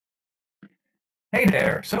Hey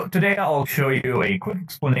there! So today I'll show you a quick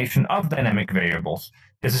explanation of dynamic variables.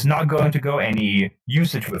 This is not going to go any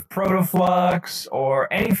usage with ProtoFlux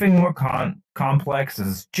or anything more complex. This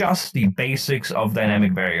is just the basics of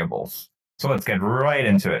dynamic variables. So let's get right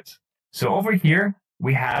into it. So over here,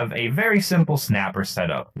 we have a very simple snapper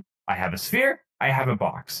setup. I have a sphere, I have a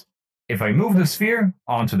box. If I move the sphere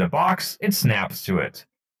onto the box, it snaps to it.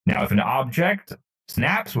 Now if an object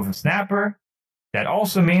snaps with a snapper, that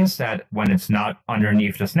also means that when it's not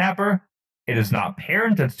underneath the snapper, it is not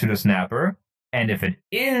parented to the snapper, and if it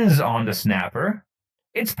is on the snapper,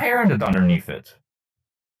 it's parented underneath it.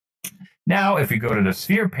 Now, if we go to the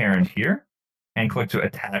sphere parent here and click to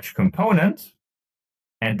attach component,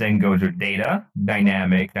 and then go to data,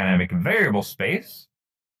 dynamic variable space,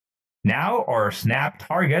 now our snap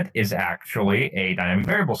target is actually a dynamic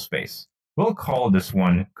variable space. We'll call this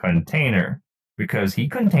one container, because he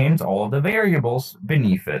contains all of the variables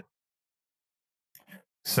beneath it.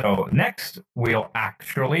 So next, we'll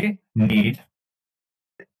actually need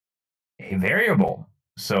a variable.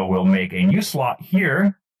 So we'll make a new slot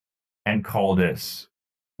here and call this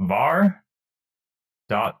var.color.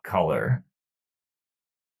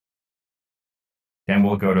 Then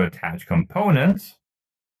we'll go to attach component,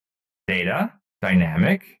 data,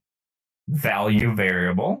 dynamic, value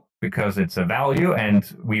variable, because it's a value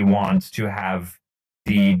and we want to have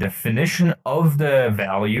the definition of the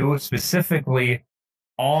value specifically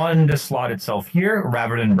on the slot itself here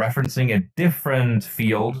rather than referencing a different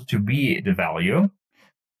field to be the value.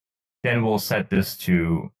 Then we'll set this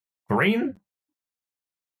to green.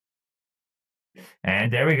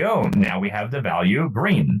 And there we go. Now we have the value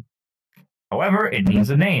green. However, it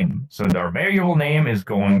needs a name. So our variable name is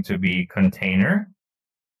going to be container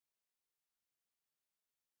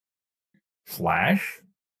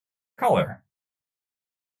 /color.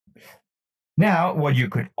 Now, what you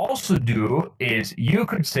could also do is you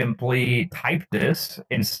could simply type this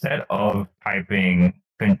instead of typing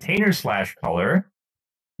container /color.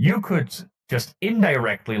 You could just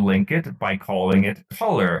indirectly link it by calling it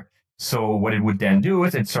color. So what it would then do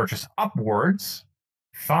is it searches upwards,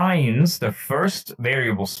 finds the first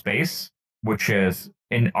variable space, which is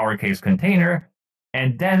in our case container,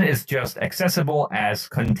 and then is just accessible as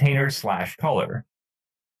container /color.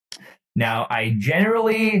 Now, I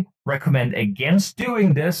generally recommend against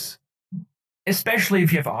doing this, especially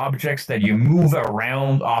if you have objects that you move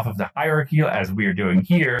around off of the hierarchy as we're doing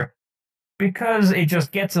here, because it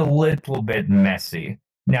just gets a little bit messy.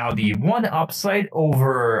 Now, the one upside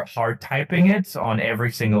over hard typing it on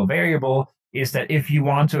every single variable is that if you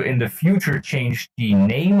want to in the future change the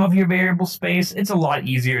name of your variable space, it's a lot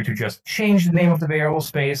easier to just change the name of the variable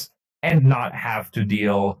space and not have to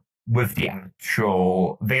deal with the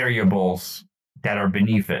actual variables that are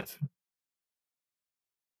beneath it.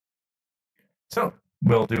 So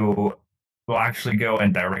we'll actually go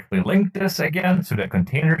and directly link this again to the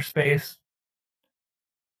container space.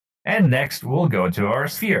 And next we'll go to our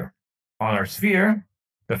sphere. On our sphere,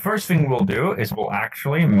 the first thing we'll do is we'll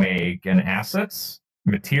actually make an assets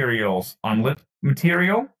materials unlit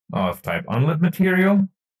material of type unlit material.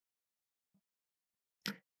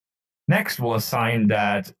 Next, we'll assign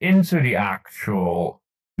that into the actual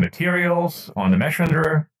materials on the mesh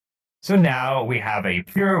renderer. So now we have a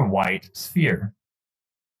pure white sphere.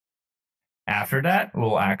 After that,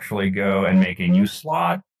 we'll actually go and make a new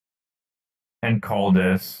slot and call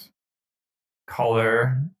this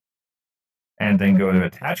color, and then go to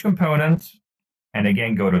attach component, and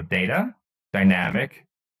again go to data, dynamic,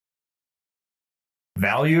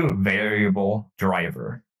 value variable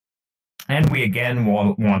driver. And we again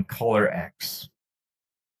want color X.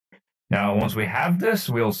 Now, once we have this,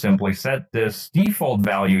 we'll simply set this default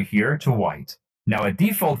value here to white. Now, a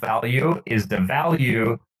default value is the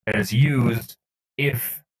value that is used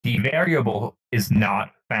if the variable is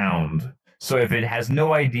not found. So if it has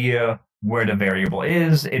no idea where the variable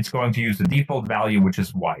is, it's going to use the default value, which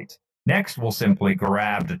is white. Next, we'll simply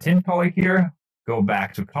grab the tint color here, go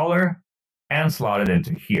back to color, and slot it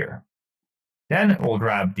into here. Then we'll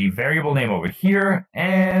grab the variable name over here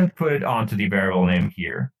and put it onto the variable name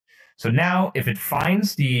here. So now if it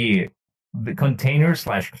finds the container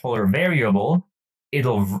 /color variable,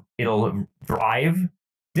 it'll drive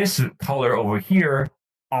this color over here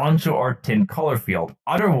onto our tint color field.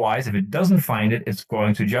 Otherwise, if it doesn't find it, it's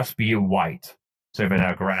going to just be white. So if I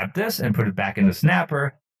now grab this and put it back in the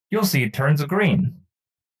snapper, you'll see it turns green.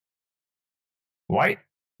 White,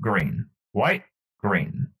 green, white,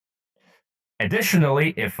 green.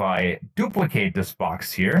 Additionally, if I duplicate this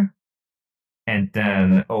box here and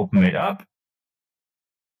then open it up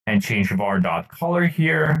and change var.color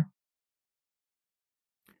here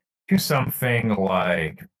to something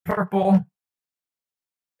like purple.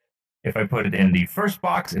 If I put it in the first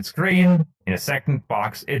box, it's green. In the second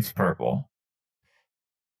box, it's purple.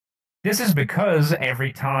 This is because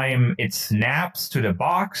every time it snaps to the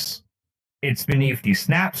box, it's beneath the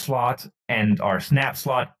snap slot, and our snap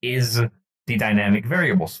slot is the dynamic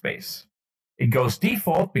variable space. It goes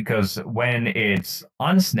default because when it's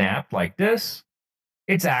unsnapped like this,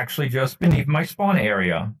 it's actually just beneath my spawn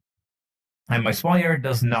area. And my spawn area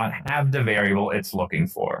does not have the variable it's looking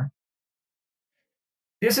for.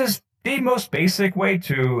 This is the most basic way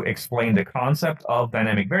to explain the concept of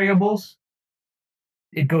dynamic variables.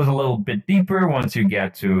 It goes a little bit deeper once you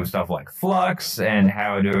get to stuff like Flux and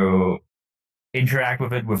how to interact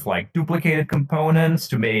with it with like duplicated components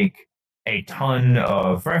to make a ton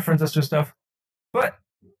of references to stuff. But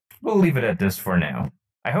we'll leave it at this for now.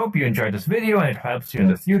 I hope you enjoyed this video and it helps you in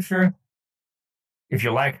the future. If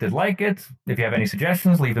you liked it, like it. If you have any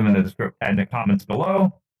suggestions, leave them in the comments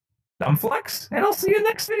below. I'm Flux, and I'll see you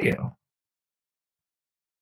next video.